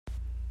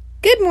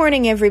Good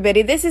morning,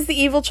 everybody. This is the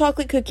Evil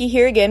Chocolate Cookie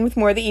here again with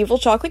more of the Evil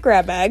Chocolate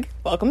Grab Bag.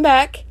 Welcome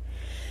back.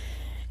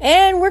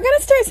 And we're going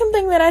to start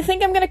something that I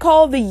think I'm going to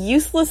call the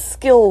Useless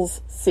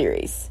Skills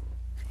series.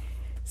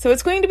 So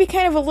it's going to be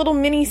kind of a little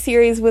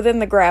mini-series within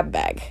the grab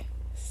bag.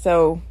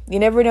 So you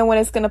never know when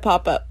it's going to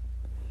pop up.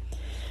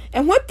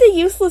 And what the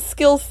Useless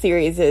Skills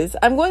series is,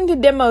 I'm going to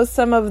demo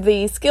some of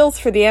the skills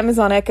for the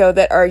Amazon Echo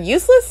that are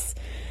useless,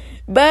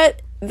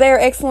 but they're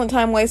excellent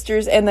time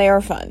wasters and they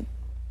are fun.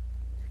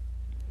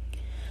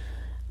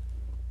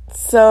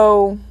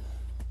 So,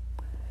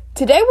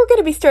 today we're going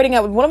to be starting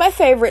out with one of my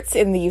favorites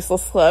in the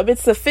Useless Club.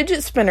 It's the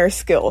fidget spinner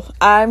skill.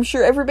 I'm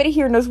sure everybody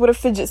here knows what a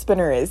fidget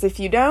spinner is. If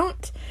you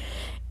don't,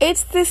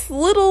 it's this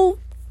little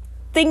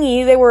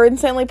thingy. They were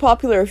insanely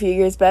popular a few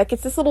years back.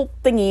 It's this little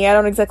thingy. I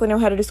don't exactly know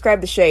how to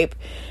describe the shape,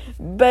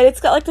 but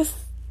it's got like this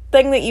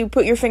thing that you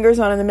put your fingers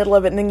on in the middle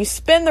of it, and then you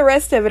spin the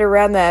rest of it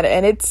around that,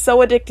 and it's so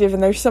addictive,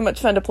 and they're so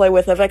much fun to play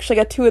with. I've actually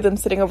got 2 of them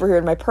sitting over here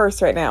in my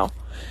purse right now.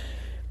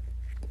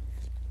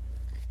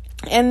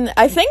 And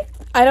I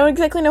don't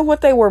exactly know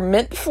what they were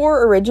meant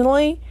for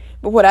originally,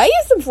 but what I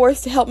use them for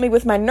is to help me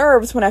with my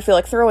nerves when I feel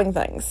like throwing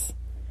things.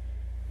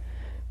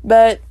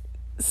 But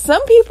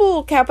some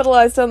people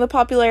capitalized on the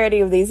popularity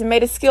of these and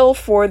made a skill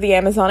for the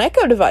Amazon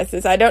Echo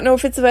devices. I don't know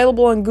if it's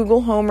available on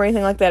Google Home or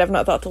anything like that. I've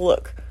not thought to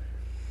look.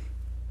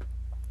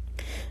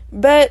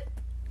 But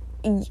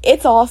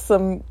it's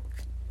awesome.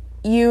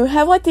 You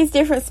have like these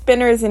different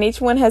spinners and each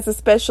one has a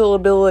special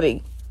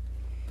ability.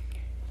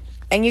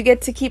 And you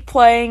get to keep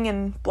playing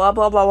and blah,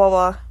 blah, blah, blah,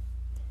 blah.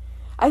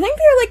 I think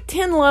there are like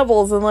 10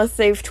 levels unless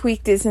they've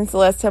tweaked it since the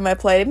last time I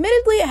played.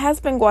 Admittedly, it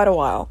has been quite a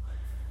while.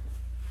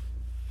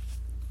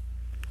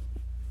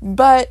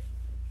 But,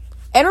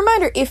 and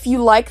reminder, if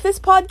you like this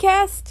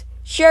podcast,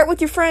 share it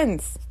with your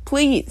friends.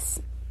 Please.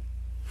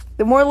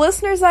 The more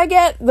listeners I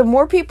get, the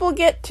more people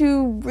get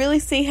to really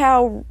see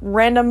how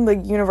random the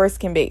universe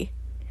can be.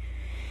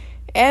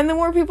 And the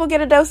more people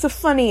get a dose of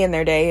funny in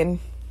their day, and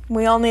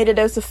we all need a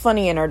dose of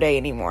funny in our day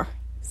anymore.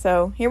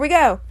 So, here we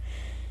go.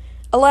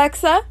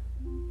 Alexa,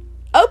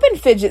 open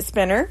Fidget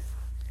Spinner.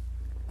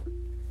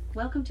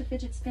 Welcome to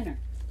Fidget Spinner.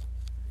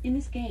 In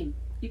this game,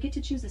 you get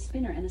to choose a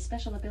spinner and a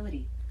special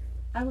ability.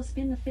 I will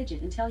spin the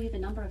fidget and tell you the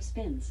number of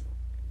spins.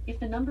 If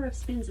the number of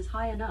spins is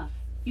high enough,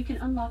 you can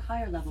unlock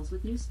higher levels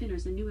with new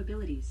spinners and new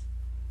abilities.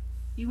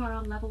 You are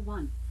on level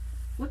 1.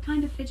 What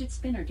kind of fidget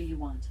spinner do you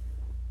want?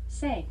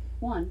 Say,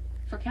 1,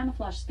 for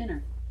camouflage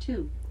spinner,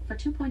 2, for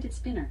 2-pointed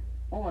spinner,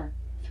 or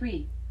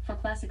 3, for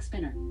classic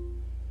spinner.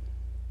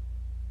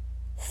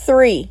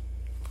 3.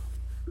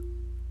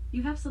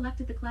 You have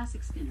selected the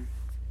classic spinner.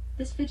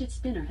 This fidget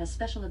spinner has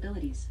special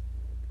abilities.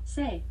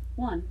 Say,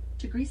 1,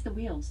 to grease the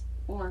wheels,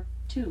 or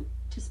 2,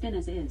 to spin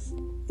as is.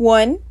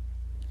 1.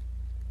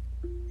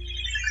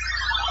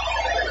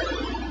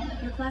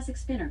 Your classic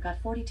spinner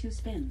got 42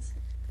 spins.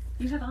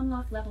 You have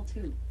unlocked level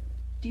 2.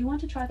 Do you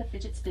want to try the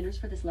fidget spinners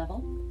for this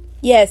level?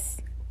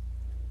 Yes.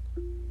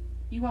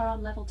 You are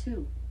on level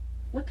 2.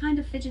 What kind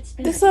of fidget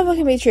spinner? This level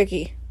can be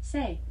tricky.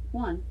 Say,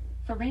 1,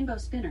 for rainbow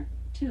spinner,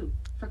 2,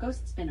 for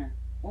ghost spinner,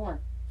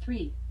 or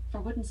 3, for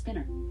wooden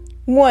spinner.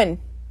 1.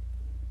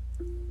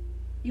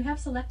 You have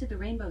selected the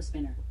rainbow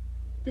spinner.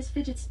 This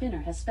fidget spinner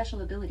has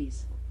special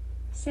abilities.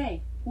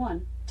 Say,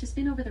 1, to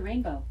spin over the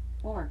rainbow,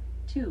 or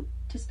 2,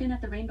 to spin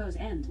at the rainbow's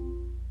end.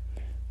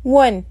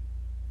 1.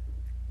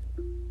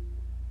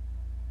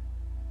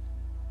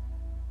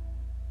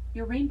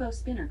 Your rainbow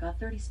spinner got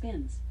 30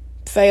 spins.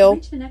 Fail. To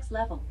reach the next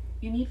level,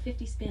 you need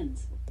 50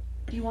 spins.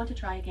 Do you want to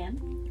try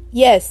again?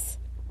 Yes.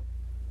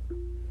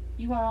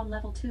 You are on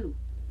level 2.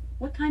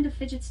 What kind of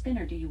fidget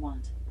spinner do you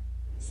want?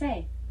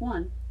 Say,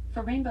 1,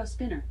 for rainbow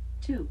spinner,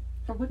 2,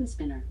 for wooden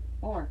spinner,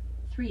 or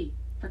 3,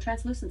 for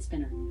translucent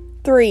spinner.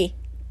 3.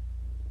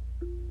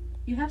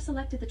 You have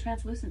selected the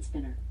translucent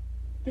spinner.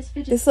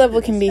 This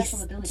level can be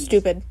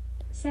stupid.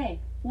 Say,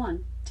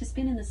 1, to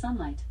spin in the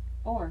sunlight,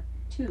 or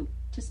 2,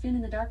 to spin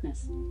in the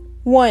darkness.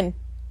 1.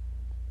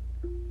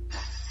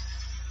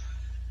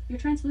 Your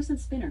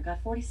translucent spinner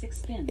got 46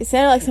 spins. It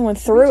sounded like someone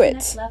threw it.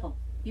 Next level,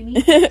 you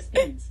need 50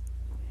 spins.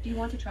 Do you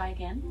want to try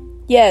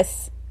again?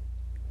 Yes.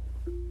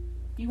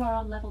 You are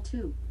on level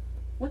 2.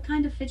 What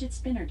kind of fidget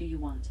spinner do you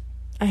want?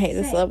 I hate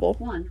this level.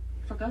 1,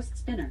 for ghost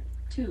spinner,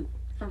 2,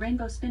 for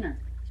rainbow spinner,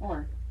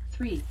 or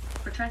 3,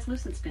 for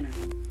translucent spinner.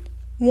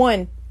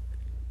 1.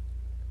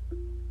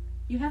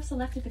 You have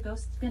selected the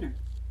ghost spinner.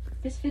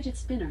 This fidget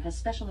spinner has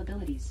special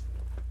abilities.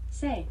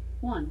 Say,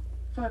 1,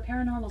 for a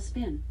paranormal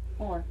spin,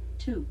 or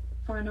 2,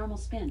 for a normal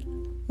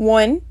spin.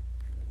 1.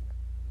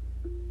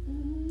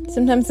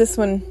 Sometimes this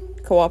one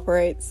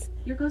cooperates.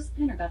 Your ghost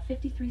spinner got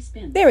 53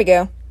 spins. There we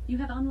go. You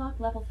have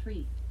unlocked level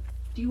 3.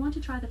 Do you want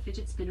to try the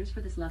fidget spinners for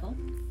this level?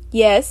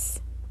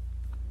 Yes.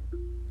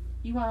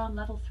 You are on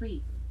level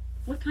 3.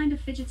 What kind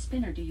of fidget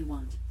spinner do you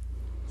want?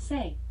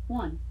 Say,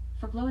 1,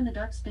 for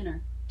glow-in-the-dark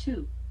spinner,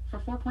 2, for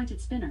 4-pointed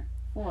spinner,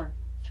 or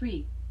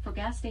 3, for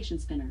gas station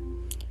spinner.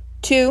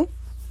 2.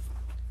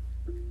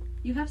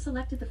 You have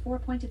selected the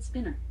 4-pointed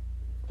spinner.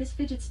 This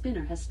fidget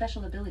spinner has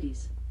special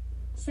abilities.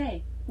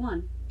 Say,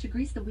 1, to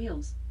grease the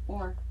wheels,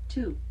 or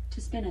 2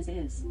 to spin as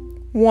is.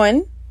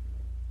 1.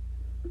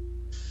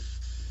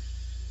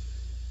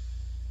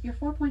 Your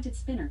 4-pointed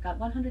spinner got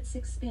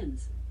 106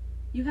 spins.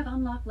 You have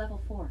unlocked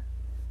level 4.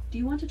 Do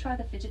you want to try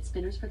the fidget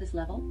spinners for this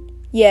level?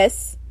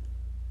 Yes.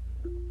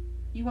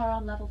 You are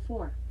on level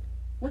 4.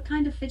 What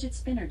kind of fidget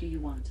spinner do you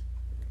want?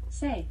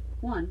 Say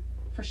 1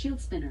 for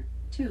shield spinner,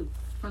 2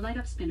 for light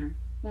up spinner,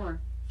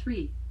 or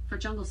 3 for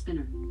jungle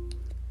spinner.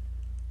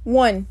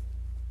 1.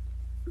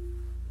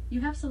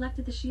 You have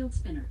selected the shield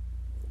spinner.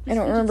 I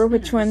don't remember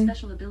which one.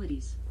 Special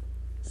abilities.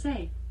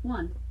 Say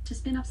 1 to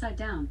spin upside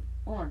down,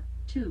 or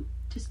 2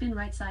 to spin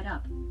right side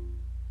up.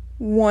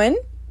 1.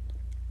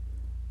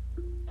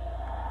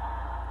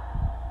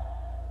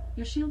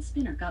 Your shield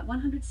spinner got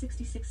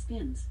 166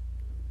 spins.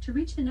 To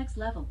reach the next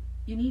level,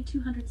 you need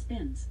 200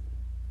 spins.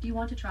 Do you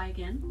want to try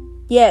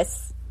again?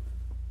 Yes.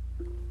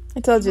 I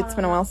told you it's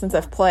been a while since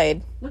I've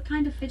played. What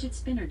kind of fidget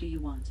spinner do you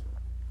want?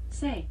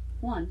 Say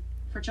 1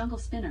 for jungle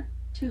spinner,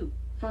 2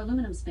 for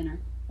aluminum spinner,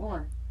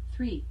 or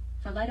 3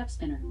 for light up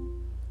spinner.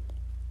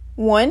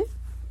 1.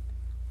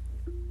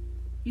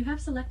 You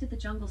have selected the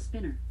jungle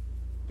spinner.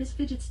 This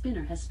fidget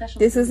spinner has special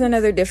This is abilities.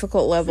 another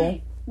difficult level.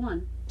 Say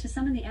 1 to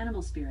summon the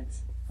animal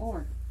spirits,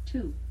 or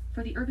 2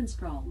 for the urban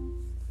sprawl.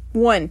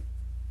 1.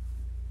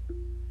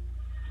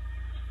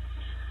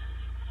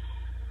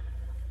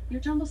 Your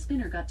jungle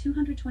spinner got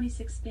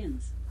 226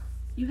 spins.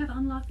 You have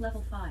unlocked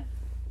level 5.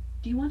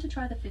 Do you want to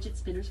try the fidget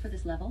spinners for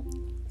this level?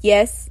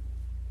 Yes.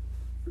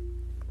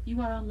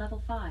 You are on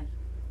level 5.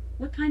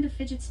 What kind of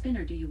fidget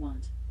spinner do you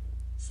want?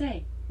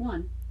 Say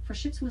 1 for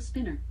ship's wheel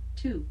spinner,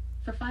 2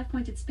 for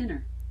 5-pointed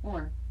spinner,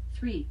 or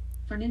 3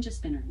 for ninja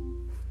spinner.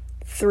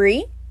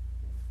 3.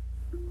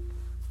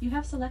 You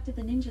have selected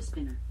the ninja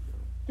spinner.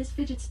 This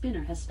fidget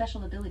spinner has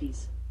special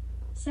abilities.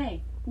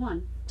 Say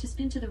 1 to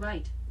spin to the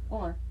right,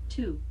 or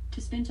 2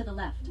 to spin to the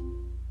left.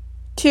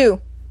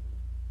 2.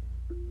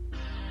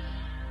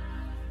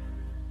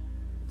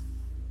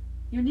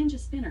 Your ninja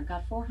spinner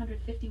got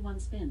 451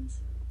 spins.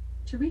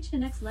 To reach the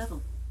next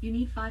level, you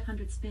need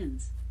 500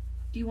 spins.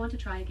 Do you want to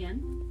try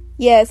again?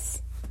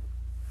 Yes.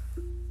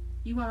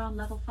 You are on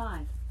level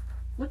 5.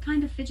 What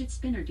kind of fidget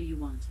spinner do you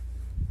want?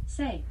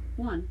 Say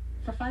 1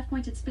 for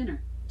 5-pointed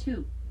spinner,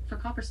 2 for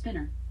copper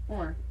spinner,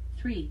 or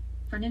 3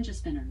 for ninja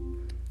spinner.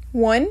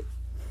 1.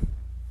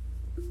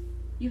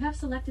 You have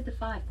selected the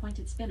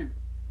 5-pointed spinner.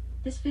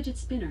 This fidget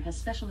spinner has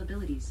special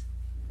abilities.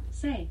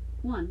 Say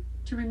 1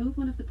 to remove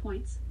one of the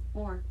points,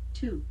 or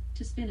 2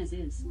 to spin as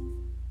is.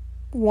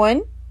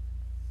 1.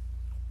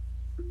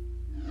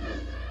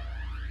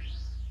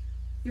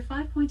 Your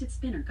 5-pointed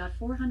spinner got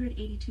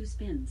 482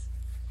 spins.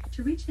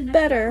 To reach the next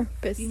Better, level,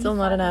 but you still need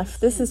not 500 enough.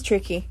 This is spins.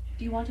 tricky.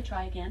 Do you want to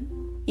try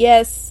again?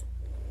 Yes.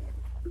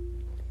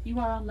 You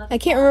are on level I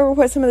can't 5. remember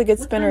what some of the good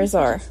What spinners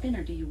kind of are. fidget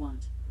spinner do you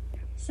want?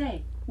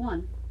 Say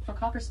 1 for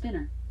copper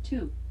spinner,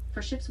 2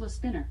 for ship's wheel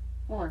spinner,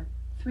 or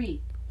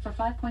 3 for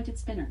 5-pointed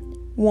spinner.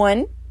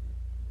 1.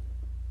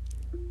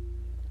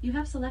 You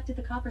have selected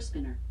the copper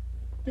spinner.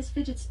 This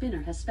fidget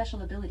spinner has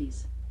special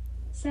abilities.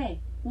 Say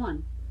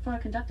 1 for a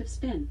conductive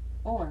spin,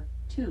 or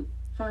 2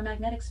 for a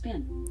magnetic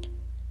spin.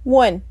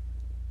 1.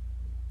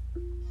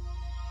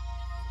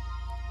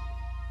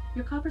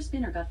 Your copper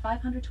spinner got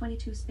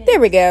 522 spins. There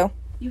we go.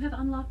 You have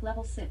unlocked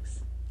level 6.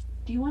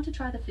 Do you want to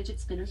try the fidget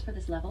spinners for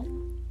this level?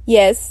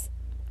 Yes.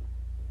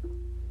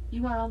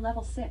 You are on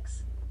level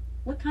 6.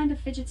 What kind of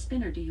fidget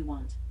spinner do you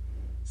want?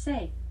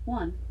 Say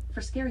 1 for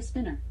scary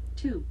spinner,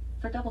 2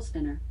 for double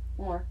spinner,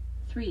 or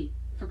 3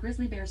 for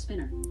grizzly bear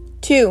spinner.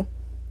 2.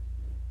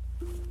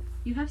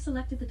 You have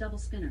selected the double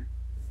spinner.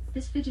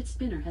 This fidget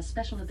spinner has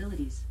special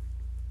abilities.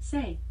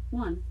 Say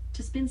 1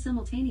 to spin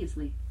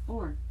simultaneously,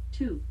 or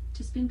 2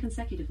 to spin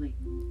consecutively.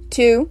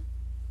 2.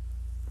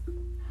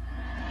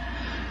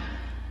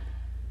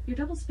 Your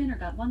double spinner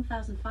got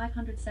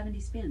 1,570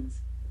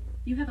 spins.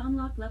 You have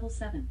unlocked level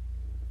 7.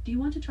 Do you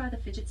want to try the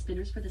fidget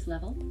spinners for this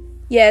level?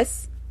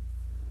 Yes.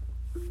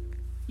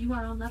 You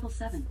are on level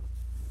 7.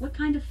 What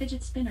kind of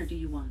fidget spinner do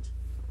you want?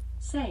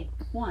 Say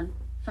 1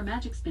 for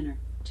magic spinner,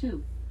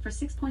 2 for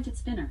 6-pointed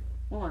spinner,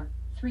 or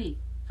 3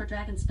 for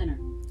dragon spinner.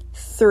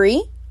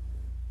 3.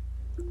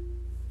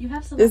 You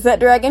have selected Does that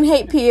the dragon dragon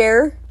hate spinner.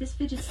 Pierre? This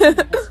fidget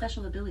spinner has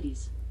special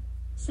abilities.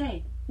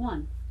 Say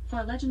 1 for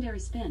a legendary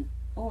spin,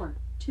 or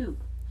 2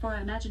 for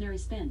an imaginary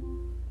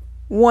spin.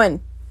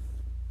 1.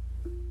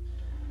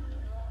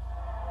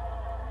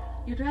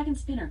 Your dragon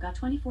spinner got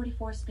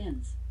 2044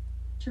 spins.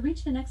 To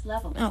reach the next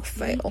level, Oh, you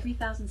fail. need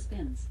 3,000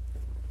 spins.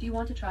 Do you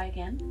want to try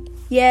again?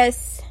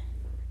 Yes.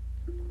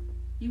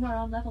 You are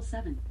on level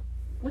 7.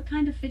 What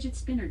kind of fidget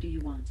spinner do you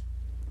want?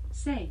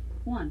 Say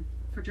 1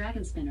 for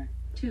dragon spinner,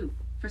 2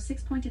 for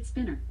 6-pointed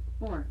spinner,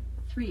 or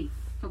 3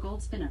 for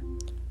gold spinner.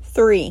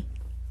 3.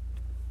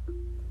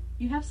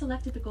 You have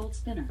selected the gold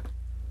spinner.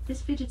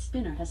 This fidget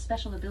spinner has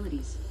special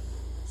abilities.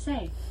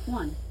 Say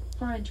 1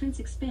 for an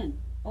intrinsic spin,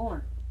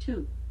 or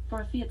 2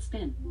 for a fiat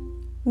spin.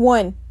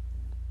 1.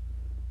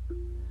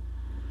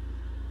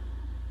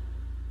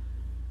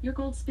 Your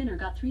gold spinner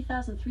got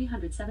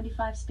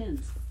 3,375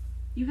 spins.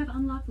 You have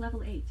unlocked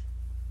level 8.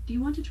 Do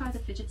you want to try the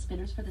fidget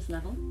spinners for this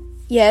level?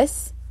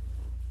 Yes.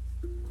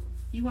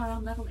 You are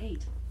on level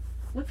 8.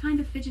 What kind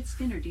of fidget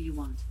spinner do you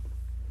want?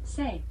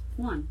 Say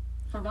 1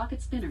 for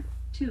rocket spinner,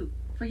 2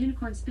 for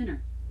unicorn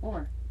spinner,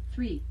 or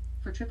 3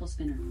 for triple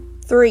spinner.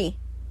 3.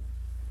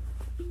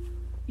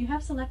 You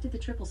have selected the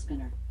triple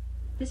spinner.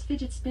 This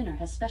fidget spinner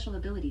has special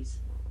abilities.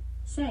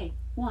 Say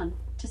 1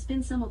 to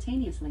spin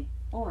simultaneously,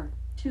 or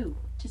 2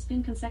 to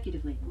spin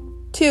consecutively.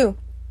 2.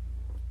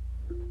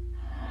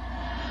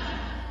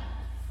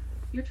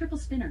 Your triple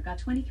spinner got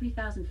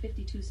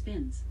 23,052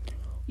 spins.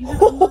 You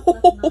have unlocked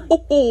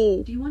level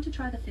 9. Do you want to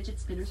try the fidget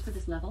spinners for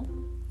this level?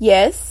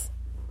 Yes.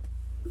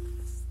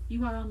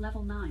 You are on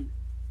level 9.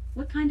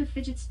 What kind of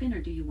fidget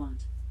spinner do you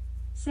want?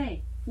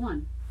 Say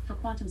 1 for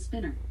quantum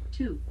spinner,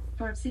 2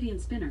 for obsidian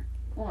spinner,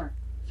 or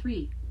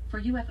 3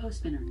 for UFO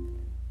spinner.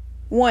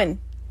 1.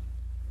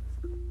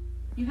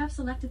 You have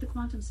selected the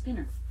quantum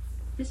spinner.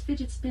 This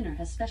fidget spinner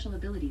has special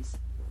abilities.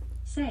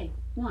 Say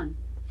 1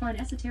 for an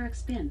esoteric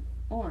spin,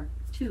 or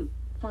 2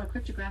 for a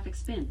cryptographic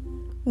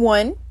spin.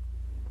 1.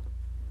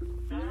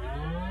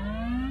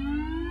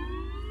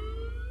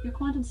 Your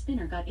quantum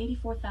spinner got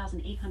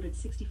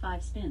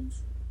 84,865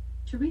 spins.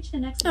 To reach the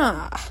next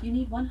level, you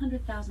need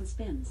 100,000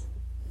 spins.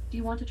 Do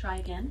you want to try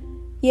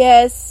again?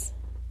 Yes.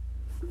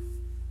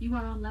 You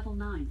are on level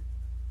 9.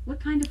 What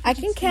kind of I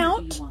fidget can spinner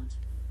count. do you want?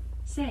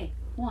 Say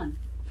 1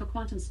 for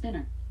quantum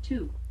spinner,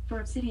 2 for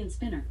obsidian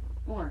spinner,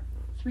 or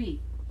 3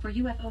 for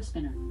UFO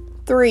spinner.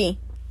 3.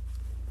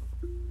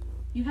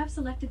 You have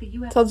selected the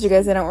UFO Told you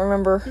guys I don't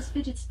remember. This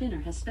fidget spinner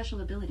has special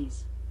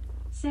abilities.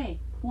 Say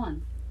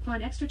 1 for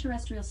an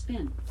extraterrestrial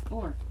spin,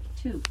 or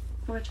 2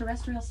 for a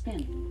terrestrial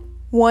spin.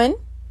 1.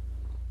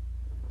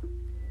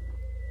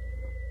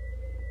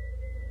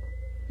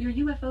 Your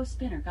UFO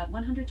spinner got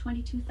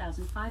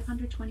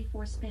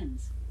 122,524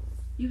 spins.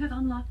 You have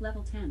unlocked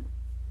level 10.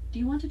 Do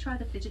you want to try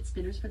the fidget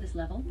spinners for this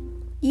level?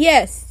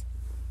 Yes.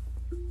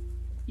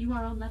 You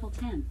are on level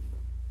 10.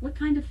 What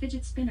kind of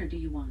fidget spinner do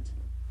you want?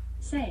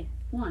 Say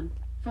 1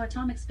 for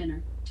atomic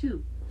spinner,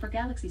 2 for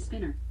galaxy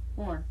spinner,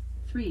 or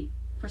 3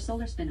 for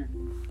solar spinner.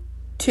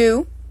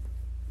 2.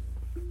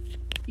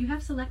 You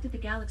have selected the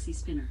galaxy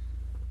spinner.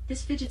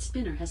 This fidget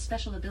spinner has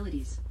special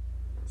abilities.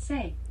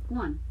 Say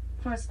 1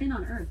 for a spin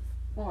on Earth,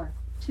 or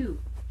 2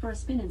 for a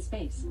spin in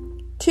space.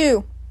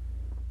 2.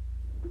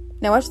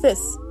 Now watch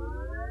this.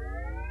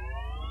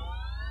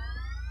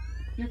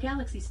 Your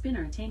galaxy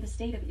spinner attained a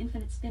state of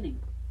infinite spinning.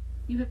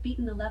 You have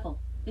beaten the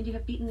level, and you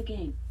have beaten the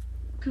game.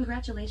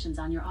 Congratulations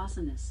on your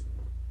awesomeness.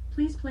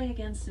 Please play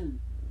again soon.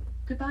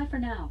 Goodbye for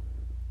now.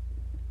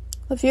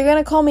 If you're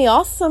gonna call me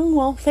awesome,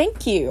 well,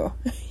 thank you.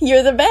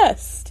 You're the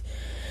best.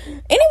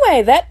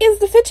 Anyway, that is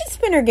the fidget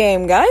spinner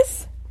game,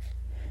 guys.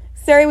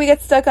 Sorry we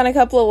got stuck on a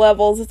couple of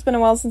levels. It's been a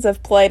while since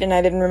I've played and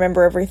I didn't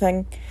remember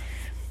everything.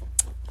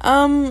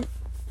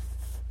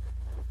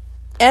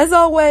 As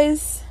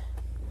always,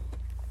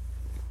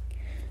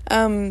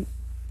 let's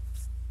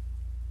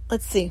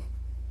see.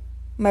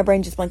 My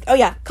brain just blanked. Oh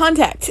yeah,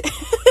 contact.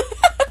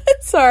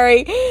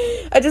 Sorry.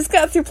 I just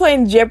got through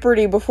playing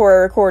Jeopardy before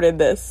I recorded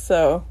this,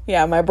 so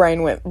yeah, my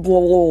brain went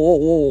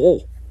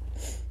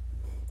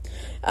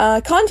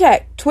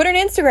contact, Twitter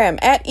and Instagram,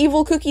 at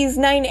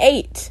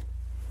evilcookies98.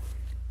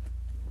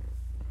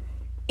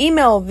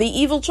 Email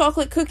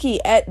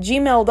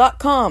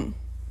theevilchocolatecookie@gmail.com.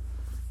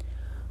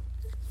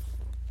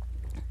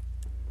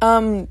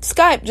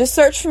 Skype, just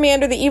search for me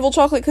under the Evil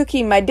Chocolate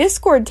Cookie. My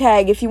Discord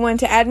tag, if you want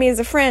to add me as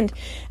a friend,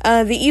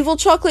 the Evil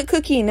Chocolate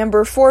Cookie,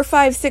 number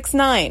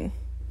 4569.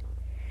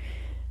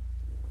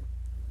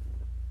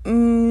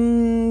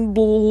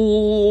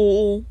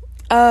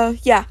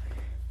 Yeah.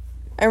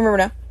 I remember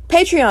now.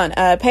 Patreon,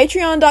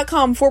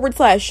 patreon.com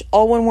 /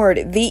 all one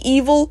word, The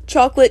Evil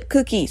Chocolate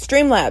Cookie.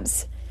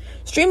 Streamlabs,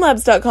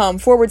 streamlabs.com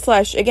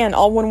 / again,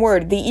 all one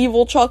word, The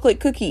Evil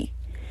Chocolate Cookie.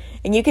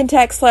 And you can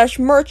tack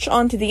 /merch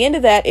onto the end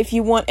of that if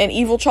you want an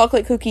evil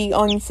chocolate cookie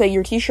on, say,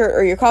 your t-shirt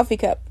or your coffee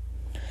cup.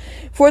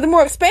 For the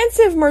more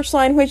expansive merch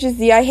line, which is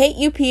the I Hate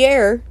You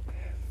Pierre,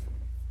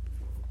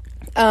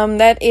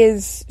 that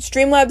is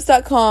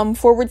streamlabs.com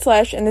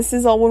 / and this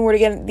is all one word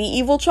again, The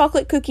Evil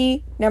Chocolate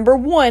Cookie, number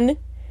 1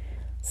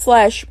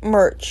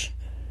 /merch.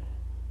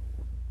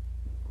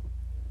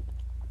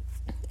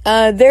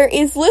 There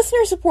is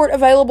listener support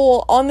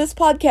available on this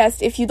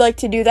podcast if you'd like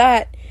to do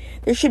that.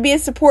 There should be a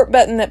support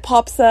button that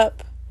pops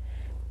up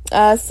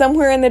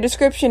somewhere in the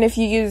description if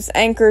you use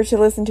Anchor to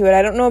listen to it.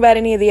 I don't know about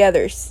any of the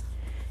others.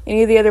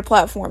 Any of the other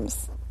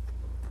platforms.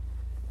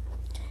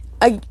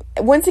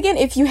 Once again,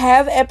 if you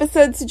have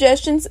episode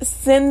suggestions,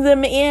 send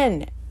them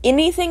in.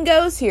 Anything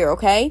goes here,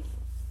 okay?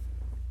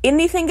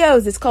 Anything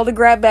goes. It's called a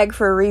grab bag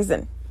for a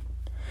reason.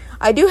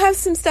 I do have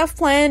some stuff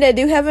planned. I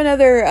do have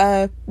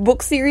another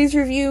book series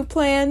review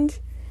planned.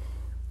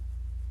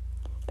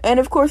 And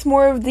of course,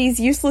 more of these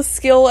useless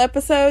skill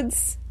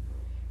episodes.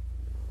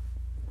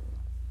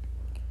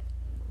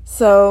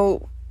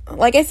 So,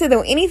 like I said though,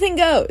 anything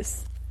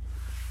goes.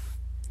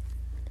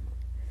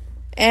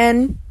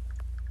 And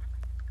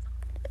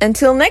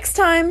until next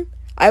time,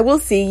 I will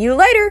see you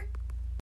later.